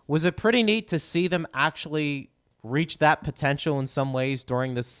 was it pretty neat to see them actually reach that potential in some ways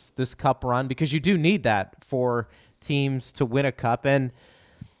during this cup run? Because you do need that for teams to win a cup. And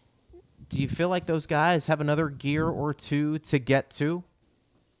do you feel like those guys have another gear or two to get to?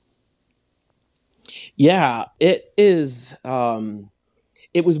 Yeah, it is.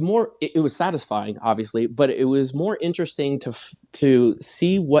 It was satisfying, obviously, but it was more interesting to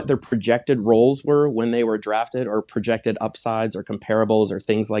see what their projected roles were when they were drafted, or projected upsides or comparables or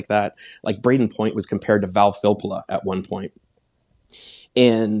things like that. Like Braden Point was compared to Val Filppula at one point.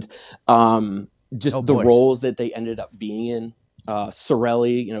 And the roles that they ended up being in.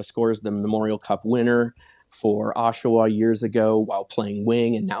 Cirelli, scores the Memorial Cup winner for Oshawa years ago while playing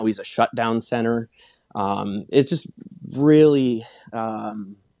wing, and now he's a shutdown center. It's just really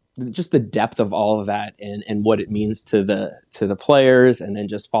just the depth of all of that and what it means to the players, and then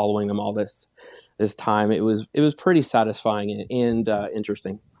just following them all this time. It was pretty satisfying and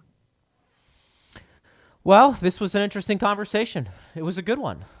interesting. Well, this was an interesting conversation. It was a good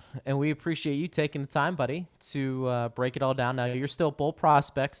one, and we appreciate you taking the time, buddy, to break it all down. Now, you're still Bolt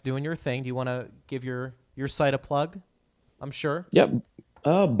Prospects doing your thing. Do you want to give your site a plug? I'm sure. Yep.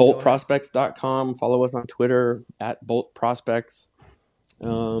 BoltProspects.com. Follow us on Twitter at Bolt Prospects.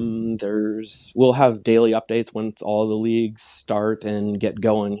 We'll have daily updates once all the leagues start and get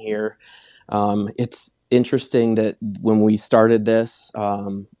going here. It's interesting that when we started this,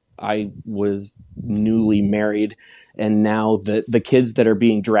 I was newly married, and now the kids that are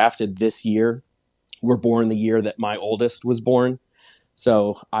being drafted this year were born the year that my oldest was born.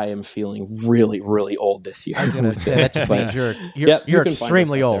 So I am feeling really, really old this year. I was going to say, that just means you're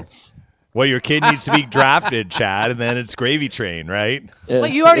extremely old. Well, your kid needs to be drafted, Chad, and then it's gravy train, right? Well,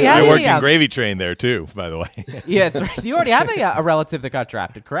 you already I have worked in gravy train there too, by the way. Yeah, that's right. You already have a relative that got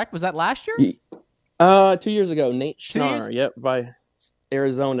drafted, correct? Was that last year? 2 years ago, Nate 2 Schnarr, years? yep, by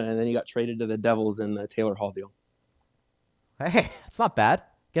Arizona, and then he got traded to the Devils in the Taylor Hall deal. Hey, it's not bad.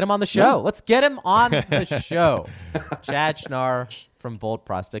 Get him on the show. No. Let's get him on the show. Chad Schnarr from Bold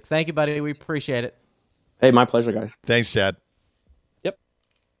Prospects. Thank you, buddy. We appreciate it. Hey, my pleasure, guys. Thanks, Chad. Yep.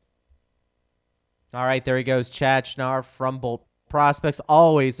 All right, there he goes, Chad Schnarr from Bold Prospects.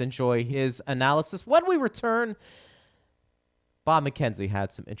 Always enjoy his analysis. When we return, Bob McKenzie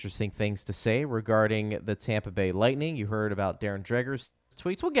had some interesting things to say regarding the Tampa Bay Lightning. You heard about Darren Dreger's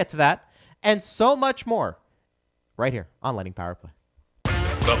tweets. We'll get to that and so much more right here on Lightning Power Play.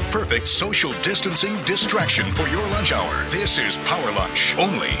 The perfect social distancing distraction for your lunch hour. This is Power Lunch,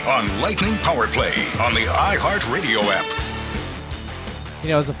 only on Lightning Power Play on the iHeartRadio app. You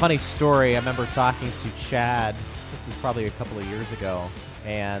know, it was a funny story. I remember talking to Chad. This was probably a couple of years ago.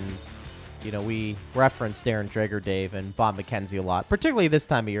 And, you know, we referenced Darren Dreger, Dave, and Bob McKenzie a lot, particularly this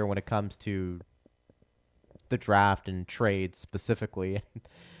time of year when it comes to the draft and trades specifically.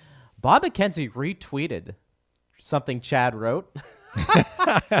 Bob McKenzie retweeted something Chad wrote.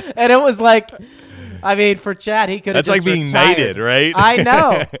 And it was like, I mean, for Chad, he could have That's just like being retired. knighted, right? I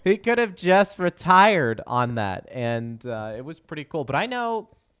know. He could have just retired on that, and it was pretty cool. But I know,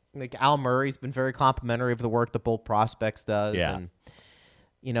 like, Al Murray's been very complimentary of the work that Bold Prospects does. Yeah. And,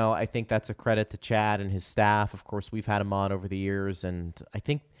 you know, I think that's a credit to Chad and his staff. Of course, we've had him on over the years, and I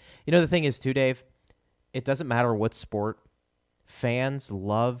think, you know, the thing is, too, Dave, it doesn't matter what sport. Fans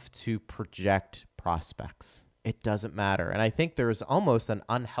love to project prospects. It doesn't matter. And I think there's almost an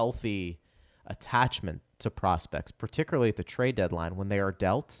unhealthy attachment to prospects, particularly at the trade deadline when they are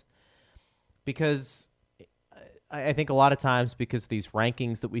dealt. Because I think a lot of times because these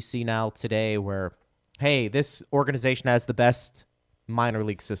rankings that we see now today where, hey, this organization has the best minor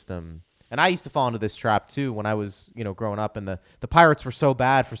league system. And I used to fall into this trap too when I was, you know, growing up, and the Pirates were so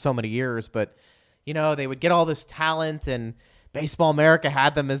bad for so many years, but, you know, they would get all this talent, and Baseball America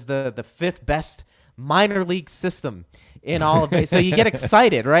had them as the fifth best minor league system in all of it. So you get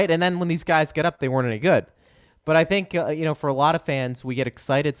excited, right? And then when these guys get up, they weren't any good. But I think, you know, for a lot of fans, we get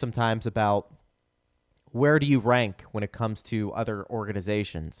excited sometimes about where do you rank when it comes to other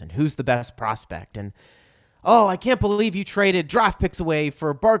organizations and who's the best prospect. And, oh, I can't believe you traded draft picks away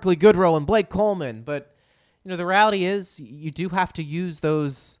for Barclay Goodrow and Blake Coleman. But, you know, the reality is you do have to use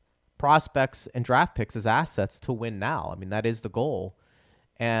those prospects and draft picks as assets to win now. I mean, that is the goal.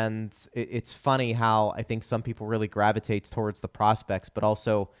 And it's funny how I think some people really gravitate towards the prospects, but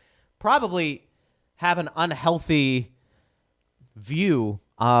also probably have an unhealthy view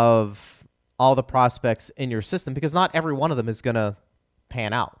of all the prospects in your system because not every one of them is going to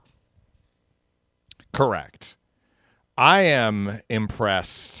pan out. Correct. I am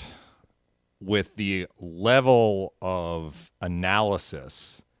impressed with the level of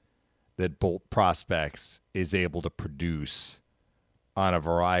analysis that Bold Prospects is able to produce on a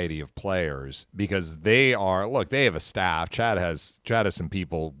variety of players, because they have a staff. Chad has some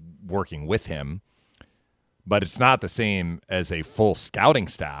people working with him, but it's not the same as a full scouting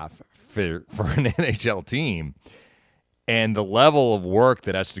staff for an NHL team. And the level of work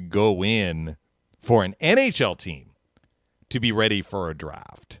that has to go in for an NHL team to be ready for a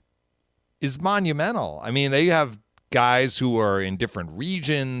draft is monumental. I mean, they have guys who are in different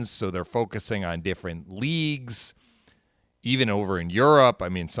regions, so they're focusing on different leagues. Even over in Europe, I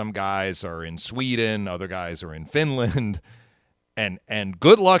mean, some guys are in Sweden, other guys are in Finland, and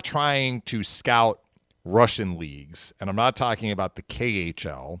good luck trying to scout Russian leagues. And I'm not talking about the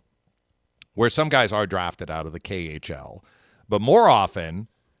KHL, where some guys are drafted out of the KHL, but more often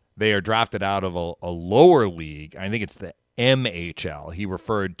they are drafted out of a lower league. I think it's the MHL. He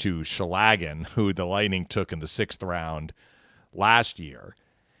referred to Schlagen, who the Lightning took in the 6th round last year.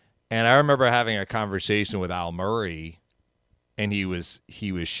 And I remember having a conversation with Al Murray, and he was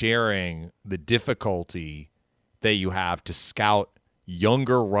sharing the difficulty that you have to scout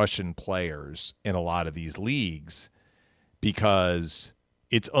younger Russian players in a lot of these leagues because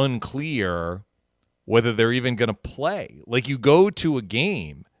it's unclear whether they're even going to play. Like, you go to a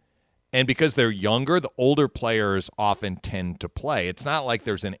game, and because they're younger, the older players often tend to play. It's not like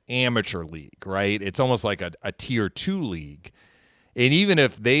there's an amateur league, right? It's almost like a tier 2 league. And even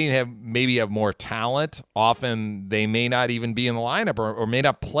if they have more talent, often they may not even be in the lineup or may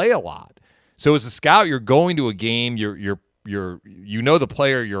not play a lot. So as a scout, you're going to a game, you know the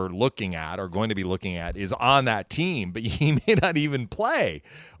player you're looking at or going to be looking at is on that team, but he may not even play.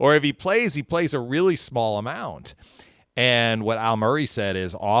 Or if he plays a really small amount. And what Al Murray said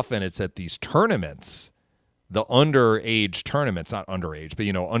is often it's at these tournaments, the underage tournaments, not underage,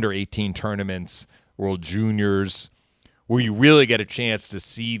 but, under 18 tournaments, World Juniors, where you really get a chance to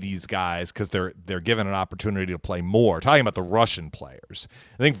see these guys because they're given an opportunity to play more. Talking about the Russian players.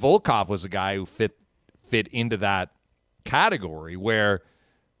 I think Volkov was a guy who fit into that category where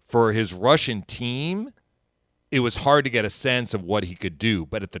for his Russian team, it was hard to get a sense of what he could do.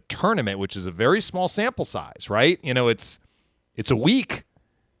 But at the tournament, which is a very small sample size, right? It's a week,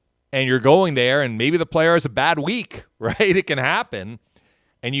 and you're going there, and maybe the player has a bad week, right? It can happen.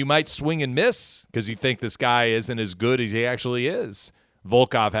 And you might swing and miss because you think this guy isn't as good as he actually is.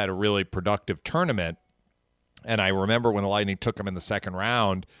 Volkov had a really productive tournament. And I remember when the Lightning took him in the second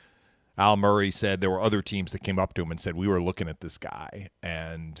round, Al Murray said there were other teams that came up to him and said, we were looking at this guy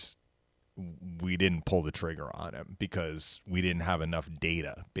and we didn't pull the trigger on him because we didn't have enough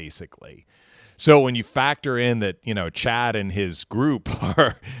data, basically. So when you factor in that, Chad and his group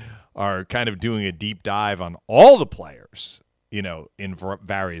are kind of doing a deep dive on all the players, in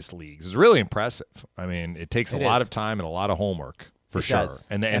various leagues, is really impressive. I mean, it takes a lot of time and a lot of homework for sure.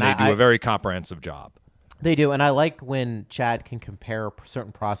 And they do a very comprehensive job. They do, and I like when Chad can compare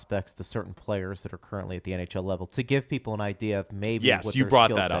certain prospects to certain players that are currently at the NHL level to give people an idea of maybe what their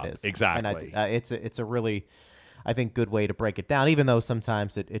skill set is. Exactly. And it's a really, I think, good way to break it down, even though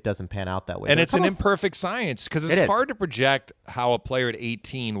sometimes it doesn't pan out that way. And it's an imperfect science because it's hard to project how a player at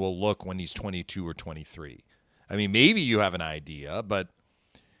 18 will look when he's 22 or 23. I mean, maybe you have an idea, but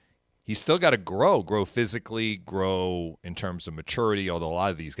he's still got to grow physically, grow in terms of maturity, although a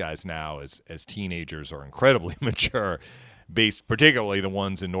lot of these guys now as teenagers are incredibly mature, particularly the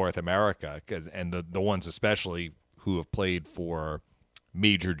ones in North America, and the ones especially who have played for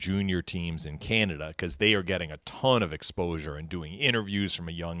major junior teams in Canada, because they are getting a ton of exposure and doing interviews from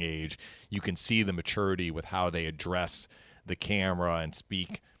a young age. You can see the maturity with how they address the camera and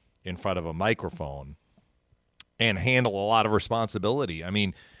speak in front of a microphone and handle a lot of responsibility. I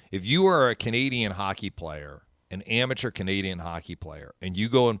mean, if you are a Canadian hockey player, an amateur Canadian hockey player, and you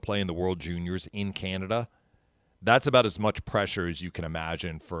go and play in the World Juniors in Canada, that's about as much pressure as you can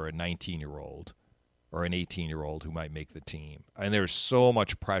imagine for a 19-year-old or an 18-year-old who might make the team. And there's so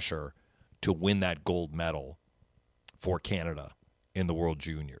much pressure to win that gold medal for Canada in the World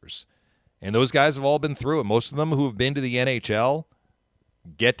Juniors. And those guys have all been through it. Most of them who have been to the NHL,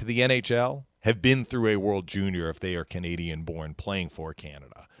 get to the NHL, have been through a World Junior if they are Canadian-born playing for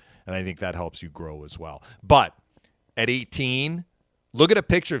Canada. And I think that helps you grow as well. But at 18, look at a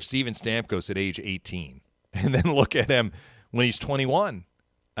picture of Steven Stamkos at age 18. And then look at him when he's 21.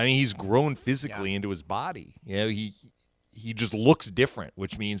 I mean, he's grown physically into his body. He just looks different,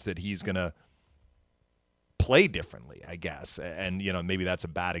 which means that he's going to play differently, I guess. And, maybe that's a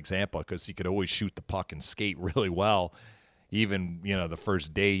bad example because he could always shoot the puck and skate really well, even, the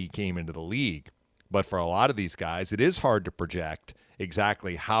first day he came into the league. But for a lot of these guys, it is hard to project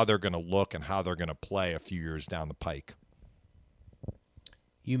exactly how they're going to look and how they're going to play a few years down the pike.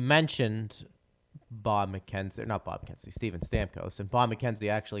 You mentioned Steven Stamkos. And Bob McKenzie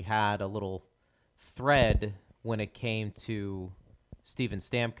actually had a little thread when it came to Steven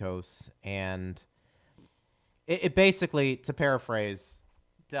Stamkos. And it basically, to paraphrase,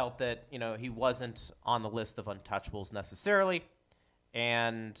 dealt that, he wasn't on the list of untouchables necessarily.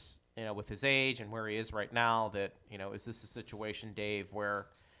 And, with his age and where he is right now, that, is this a situation, Dave, where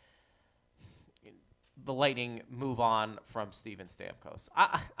the Lightning move on from Steven Stamkos?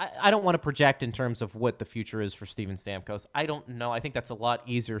 I don't want to project in terms of what the future is for Steven Stamkos. I don't know. I think that's a lot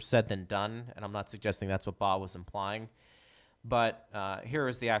easier said than done, and I'm not suggesting that's what Bob was implying. But here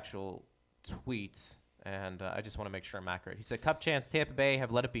is the actual tweet, and I just want to make sure I'm accurate. He said, Cup chance Tampa Bay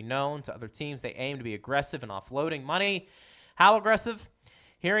have let it be known to other teams they aim to be aggressive in offloading money. How aggressive?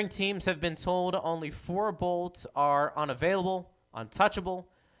 Hearing teams have been told only 4 bolts are unavailable, untouchable.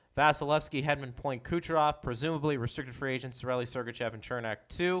 Vasilevsky, Hedman, Point, Kucherov, presumably restricted free agents, Cirelli, Sergachev, and Chernak,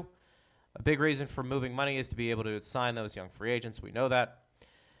 too. A big reason for moving money is to be able to sign those young free agents. We know that.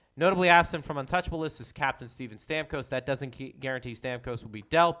 Notably absent from untouchable lists is Captain Steven Stamkos. That doesn't guarantee Stamkos will be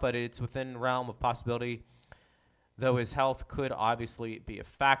dealt, but it's within the realm of possibility, though his health could obviously be a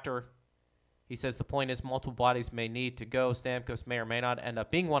factor. He says the point is multiple bodies may need to go. Stamkos may or may not end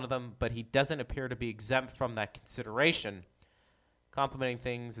up being one of them, but he doesn't appear to be exempt from that consideration. Complimenting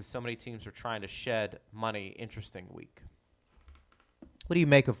things as so many teams are trying to shed money. Interesting week. What do you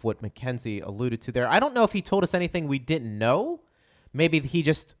make of what McKenzie alluded to there? I don't know if he told us anything we didn't know. Maybe he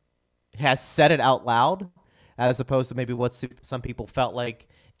just has said it out loud as opposed to maybe what some people felt like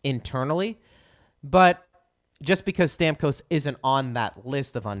internally. But just because Stamkos isn't on that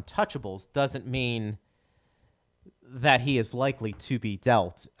list of untouchables doesn't mean that he is likely to be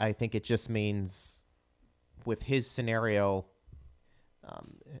dealt. I think it just means with his scenario,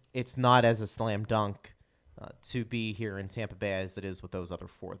 it's not as a slam dunk to be here in Tampa Bay as it is with those other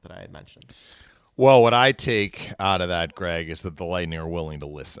four that I had mentioned. Well, what I take out of that, Greg, is that the Lightning are willing to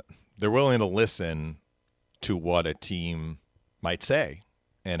listen. They're willing to listen to what a team might say.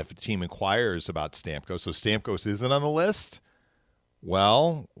 And if a team inquires about Stamkos, so Stamkos isn't on the list,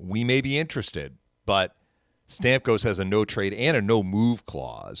 well, we may be interested. But Stamkos has a no-trade and a no-move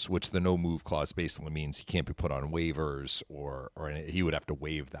clause, which the no-move clause basically means he can't be put on waivers or he would have to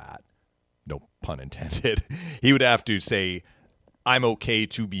waive that. No pun intended. He would have to say, I'm okay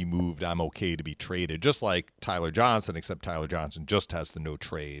to be moved. I'm okay to be traded, just like Tyler Johnson, except Tyler Johnson just has the no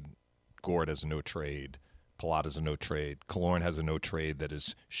trade. Gord has a no trade. Palat has a no trade. Killorn has a no trade that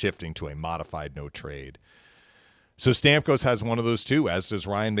is shifting to a modified no trade. So Stamkos has one of those too, as does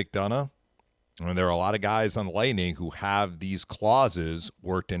Ryan McDonough. And there are a lot of guys on Lightning who have these clauses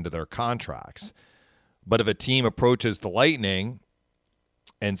worked into their contracts. But if a team approaches the Lightning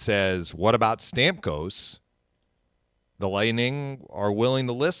and says, what about Stamkos? The Lightning are willing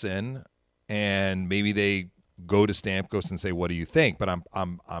to listen, and maybe they go to Stamkos and say, what do you think? But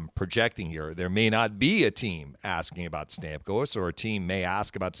I'm projecting here. There may not be a team asking about Stamkos, or a team may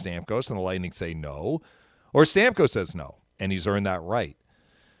ask about Stamkos and the Lightning say no, or Stamkos says no, and he's earned that right.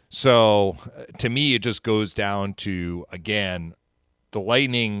 So to me, it just goes down to, again, the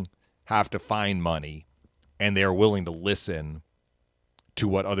Lightning have to find money, and they're willing to listen to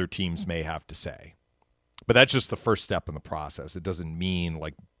what other teams may have to say. But that's just the first step in the process. It doesn't mean,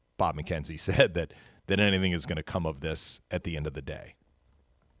 like Bob McKenzie said, that anything is going to come of this at the end of the day.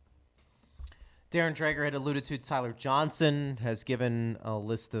 Darren Dreger had alluded to Tyler Johnson, has given a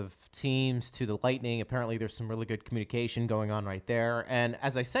list of teams to the Lightning. Apparently there's some really good communication going on right there. And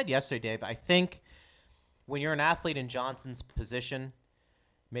as I said yesterday, Dave, I think when you're an athlete in Johnson's position,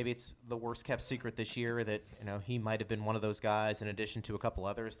 maybe it's the worst-kept secret this year that he might have been one of those guys in addition to a couple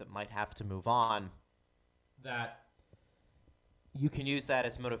others that might have to move on, that you can use that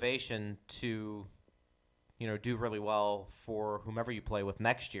as motivation to, do really well for whomever you play with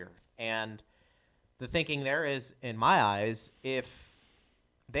next year. And the thinking there is, in my eyes, if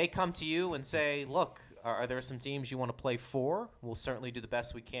they come to you and say, look, are there some teams you want to play for? We'll certainly do the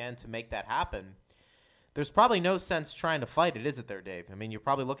best we can to make that happen. There's probably no sense trying to fight it, is it there, Dave? I mean, you're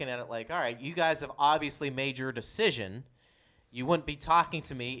probably looking at it like, all right, you guys have obviously made your decision. You wouldn't be talking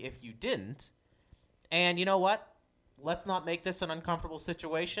to me if you didn't. And you know what? Let's not make this an uncomfortable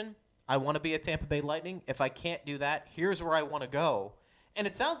situation. I want to be a Tampa Bay Lightning. If I can't do that, here's where I want to go. And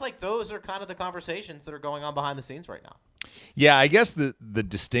it sounds like those are kind of the conversations that are going on behind the scenes right now. Yeah, I guess the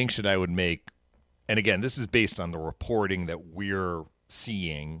distinction I would make, and again, this is based on the reporting that we're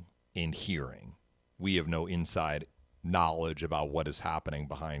seeing and hearing. We have no inside knowledge about what is happening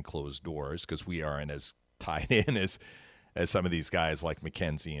behind closed doors because we aren't as tied in as some of these guys like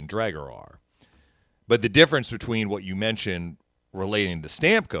McKenzie and Dreger are. But the difference between what you mentioned relating to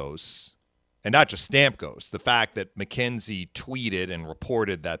Stamkos, and not just Stamkos, the fact that McKenzie tweeted and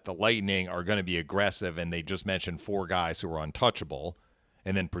reported that the Lightning are going to be aggressive and they just mentioned 4 guys who are untouchable,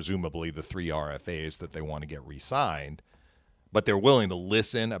 and then presumably the 3 RFAs that they want to get re-signed, but they're willing to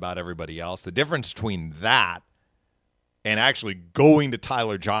listen about everybody else. The difference between that and actually going to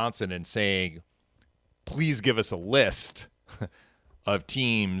Tyler Johnson and saying, please give us a list of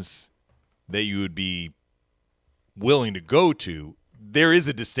teams that you would be willing to go to, there is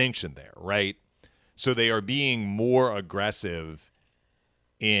a distinction there, right? So they are being more aggressive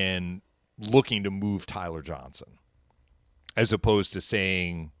in looking to move Tyler Johnson as opposed to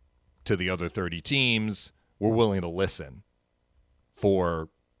saying to the other 30 teams, we're willing to listen for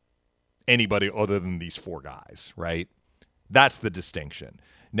anybody other than these 4 guys, right? That's the distinction.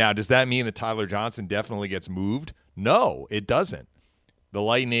 Now, does that mean that Tyler Johnson definitely gets moved? No, it doesn't. The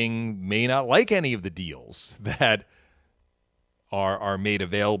Lightning may not like any of the deals that are made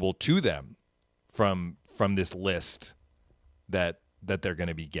available to them from this list that they're going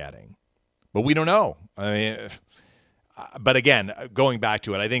to be getting. But we don't know. I mean, but again, going back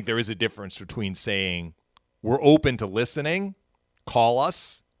to it, I think there is a difference between saying we're open to listening, call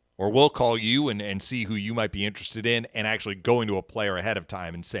us, or we'll call you and see who you might be interested in, and actually going to a player ahead of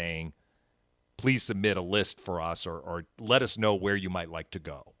time and saying, please submit a list for us or let us know where you might like to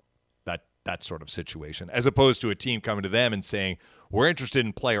go. That sort of situation, as opposed to a team coming to them and saying, we're interested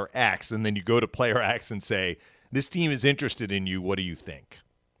in player X, and then you go to player X and say, this team is interested in you. What do you think?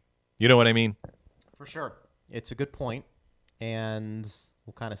 You know what I mean? For sure. It's a good point, and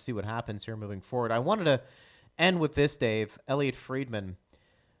we'll kind of see what happens here moving forward. I wanted to end with this, Dave. Elliot Friedman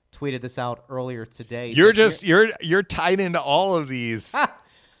tweeted this out earlier today. You're tied into all of these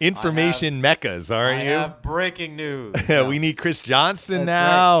information meccas, aren't I you? have breaking news. We need Chris Johnston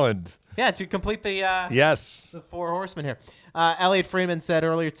That's now, and to complete the yes, the four horsemen here. Elliot Friedman said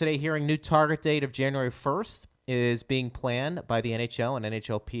earlier today, hearing new target date of January 1st is being planned by the NHL and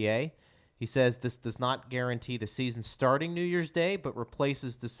NHLPA. He says this does not guarantee the season starting New Year's Day, but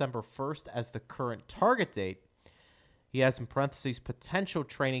replaces December 1st as the current target date. He has in parentheses, potential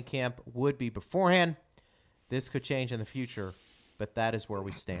training camp would be beforehand. This could change in the future, but that is where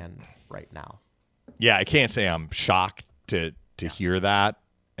we stand right now. Yeah, I can't say I'm shocked to hear that.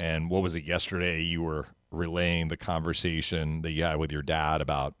 And what was it yesterday? You were relaying the conversation that you had with your dad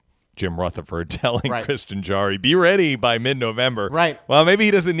about Jim Rutherford telling Kristen Jarry, be ready by mid-November. Right. Well, maybe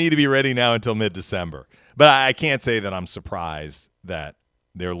he doesn't need to be ready now until mid-December. But I can't say that I'm surprised that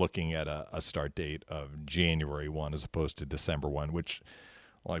they're looking at a start date of January 1 as opposed to December 1, which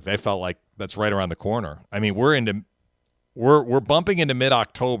they felt like that's right around the corner. I mean, we're bumping into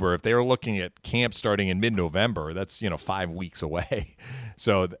mid-October. If they were looking at camp starting in mid-November, that's 5 weeks away.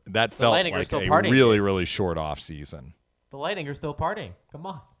 So that felt like a really, really short off season. The Lightning are still partying. Come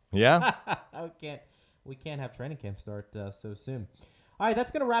on. Yeah. we can't have training camp start so soon. All right, that's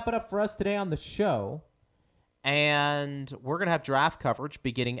going to wrap it up for us today on the show. And we're going to have draft coverage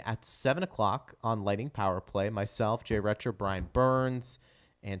beginning at 7 o'clock on Lightning Power Play. Myself, Jay Retcher, Brian Burns,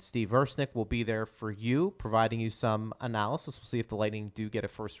 and Steve Versnick will be there for you, providing you some analysis. We'll see if the Lightning do get a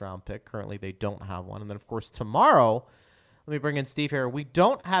first-round pick. Currently, they don't have one. And then, of course, tomorrow, let me bring in Steve here. We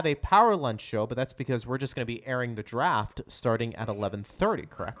don't have a Power Lunch show, but that's because we're just going to be airing the draft starting at 11:30,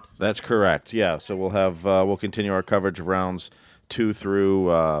 correct? That's correct, yeah. So we'll continue our coverage of rounds 2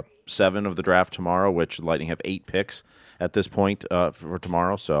 through 7 of the draft tomorrow, which the Lightning have 8 picks at this point for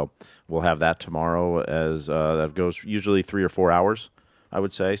tomorrow. So we'll have that tomorrow as that goes usually 3 or 4 hours, I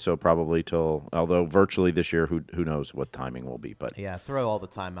would say. So probably although virtually this year, who knows what timing will be. But yeah, throw all the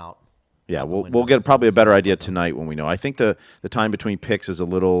time out. Yeah, we'll get probably a better idea tonight when we know. I think the time between picks is a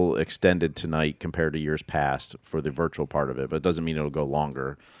little extended tonight compared to years past for the virtual part of it, but it doesn't mean it'll go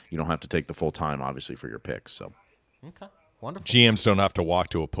longer. You don't have to take the full time, obviously, for your picks. So okay. Wonderful. GMs don't have to walk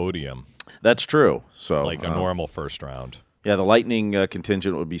to a podium. That's true. So like a normal first round. Yeah, the Lightning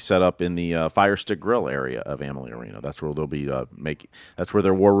contingent would be set up in the Fire Stick Grill area of Amalie Arena. That's where they'll be making. That's where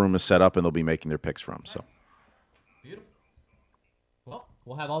their war room is set up, and they'll be making their picks from. So beautiful. Well,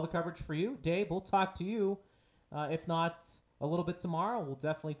 we'll have all the coverage for you, Dave. We'll talk to you, if not a little bit tomorrow. We'll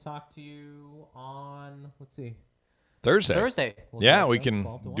definitely talk to you on Thursday. We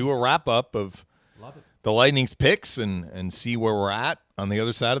can do a wrap up of the Lightning's picks and see where we're at on the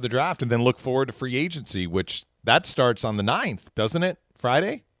other side of the draft, and then look forward to free agency, which that starts on the 9th, doesn't it?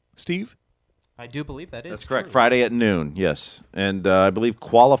 Friday, Steve? I do believe that is. That's correct. True. Friday at noon, yes. And I believe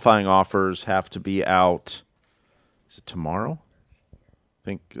qualifying offers have to be out, is it tomorrow? I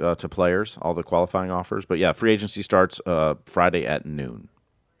think to players, all the qualifying offers. But yeah, free agency starts Friday at noon.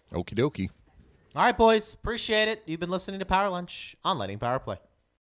 Okie dokie. All right, boys. Appreciate it. You've been listening to Power Lunch on Lightning Power Play.